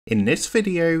In this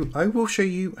video, I will show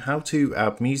you how to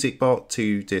add MusicBot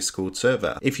to Discord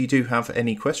server. If you do have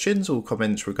any questions or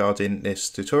comments regarding this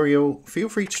tutorial, feel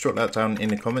free to drop that down in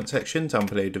the comment section down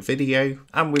below the video.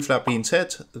 And with that being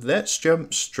said, let's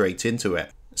jump straight into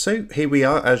it. So here we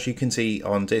are, as you can see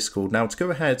on Discord. Now to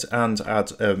go ahead and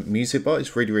add a MusicBot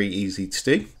is really easy to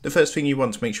do. The first thing you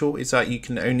want to make sure is that you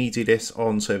can only do this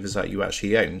on servers that you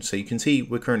actually own. So you can see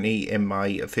we're currently in my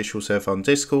official server on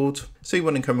Discord. So you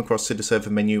want to come across to the server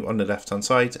menu on the left hand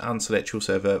side and select your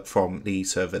server from the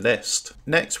server list.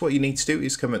 Next, what you need to do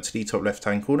is come up to the top left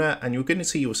hand corner and you're going to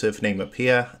see your server name up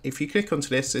here. If you click onto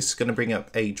this is going to bring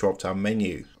up a drop down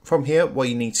menu. From here, what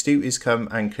you need to do is come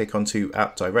and click onto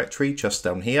app directory just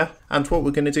down here. And what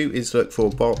we're going to do is look for a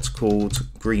bot called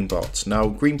Greenbot. Now,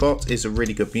 Greenbot is a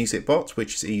really good music bot,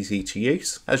 which is easy to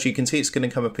use. As you can see, it's going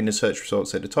to come up in the search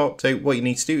results at the top. So what you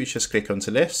need to do is just click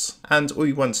onto this. And all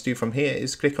you want to do from here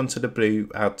is click onto the blue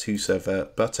add to server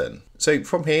button. So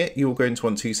from here, you're going to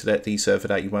want to select the server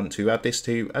that you want to add this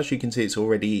to. As you can see, it's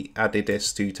already added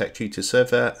this to Tech Tutor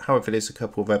server. However, there's a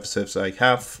couple of other servers I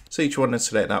have. So you just want to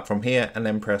select that from here and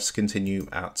then press continue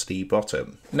at the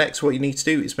bottom. Next, what you need to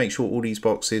do is make sure all these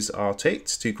boxes are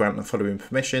ticked to grant the following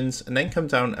permissions and then come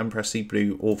down and press the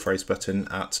blue authorize button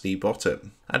at the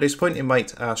bottom. At this point, it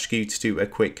might ask you to do a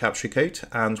quick capture code.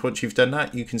 And once you've done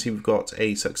that, you can see we've got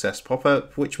a success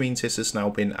pop-up, which means this has now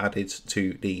been added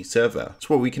to the server.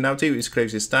 So what we can now do is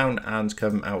close this down and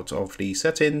come out of the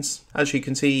settings. As you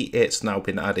can see, it's now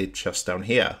been added just down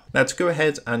here. Now to go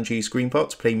ahead and use Greenbot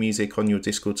to play music on your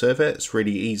Discord server, it's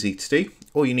really easy to do.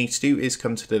 All you need to do is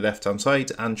come to the left hand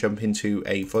side and jump into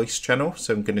a voice channel.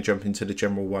 So I'm going to jump into the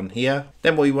general one here.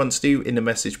 Then what you want to do in the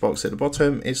message box at the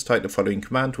bottom is type the following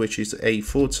command, which is a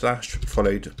 /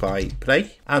 followed by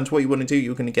play. And what you want to do,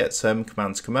 you're going to get some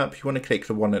commands come up. You want to click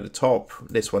the one at the top,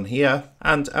 this one here.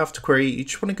 And after query, you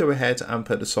just want to go ahead and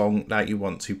put the song that you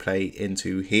want to play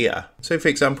into here. So for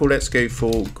example, let's go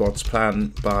for God's Plan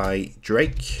by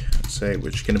Drake. So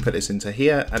we're just going to put this into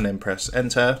here and then press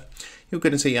enter. You're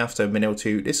going to see after a minute or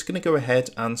two, this is going to go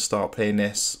ahead and start playing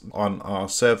this on our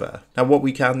server. Now what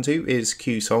we can do is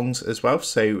queue songs as well.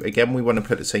 So again, we want to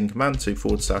put the same command, so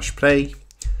 / play.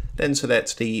 Then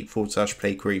select the /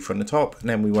 play query from the top, and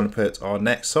then we want to put our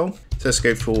next song. So let's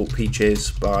go for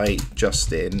Peaches by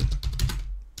Justin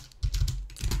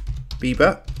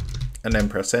Bieber. And then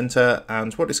press enter,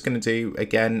 and what it's going to do,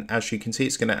 again, as you can see,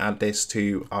 it's going to add this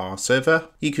to our server.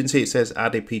 You can see it says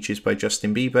added Peaches by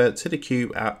Justin Bieber to the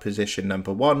queue at position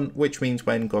number 1, which means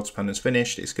when God's Plan is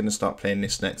finished, it's going to start playing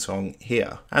this next song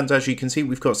here. And as you can see,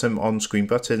 we've got some on-screen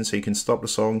buttons, so you can stop the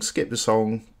song, skip the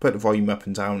song, put the volume up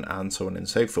and down, and so on and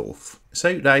so forth.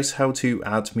 So that is how to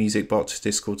add MusicBot to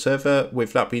Discord server.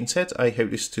 With that being said, I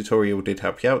hope this tutorial did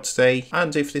help you out today.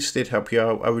 And if this did help you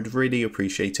out, I would really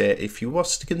appreciate it if you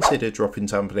was to consider dropping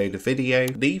down below the video,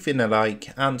 leaving a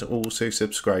like, and also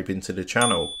subscribing to the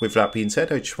channel. With that being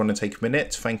said, I just want to take a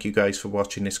minute to thank you guys for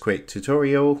watching this quick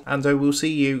tutorial, and I will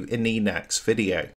see you in the next video.